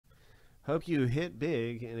Hope you hit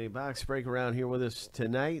big in a box break around here with us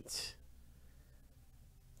tonight.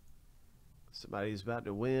 Somebody's about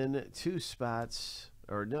to win 2 spots.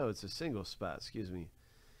 Or no, it's a single spot, excuse me.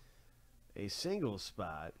 A single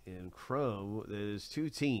spot in Chrome that is 2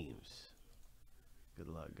 teams. Good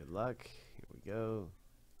luck, good luck. Here we go.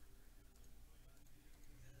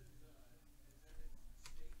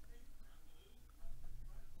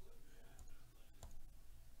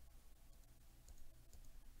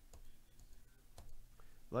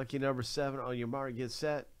 Lucky number 7 on your mark, get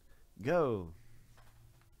set, go.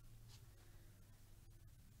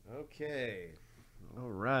 Okay. All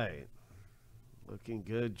right. Looking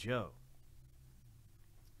good, Joe.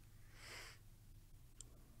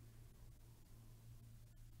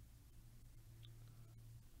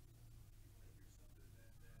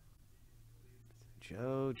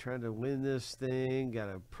 Joe trying to win this thing. Got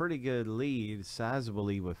a pretty good lead, sizable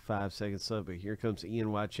lead with 5 seconds left. But here comes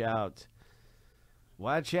Ian. Watch out.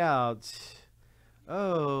 Watch out.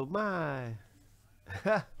 Oh, my.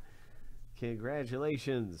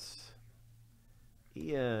 Congratulations,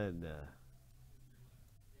 Ian.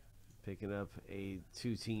 Picking up a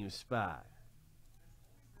 2-team spot.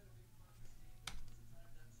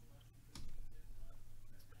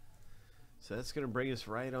 So that's going to bring us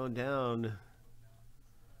right on down.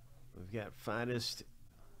 We've got Finest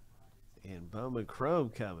and Bowman Chrome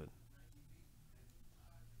coming.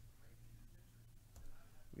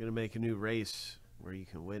 We're going to make a new race where you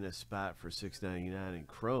can win a spot for $6.99 in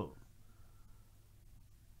Chrome.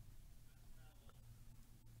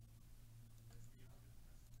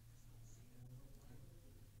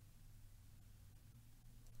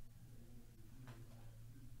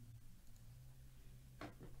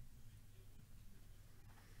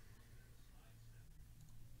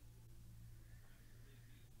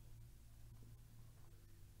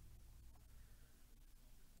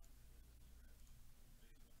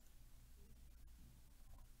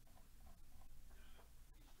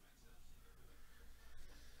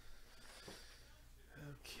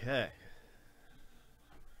 Okay.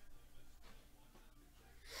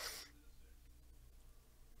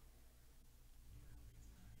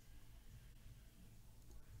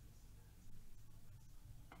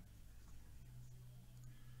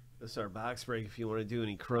 This is our box break. If you want to do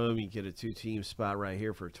any Chrome, you get a 2-team spot right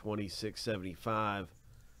here for $26.75.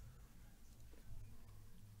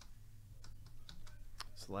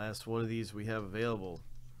 It's the last one of these we have available.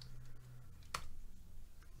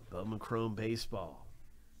 Bowman Chrome Baseball.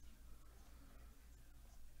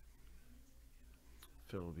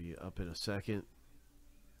 Phil will be up in a second.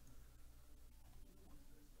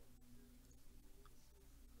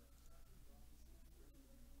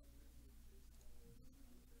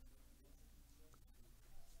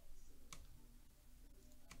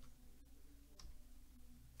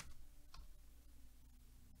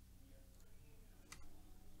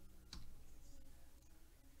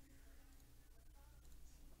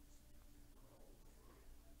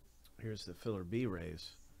 Here's the filler B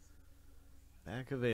raise. Back of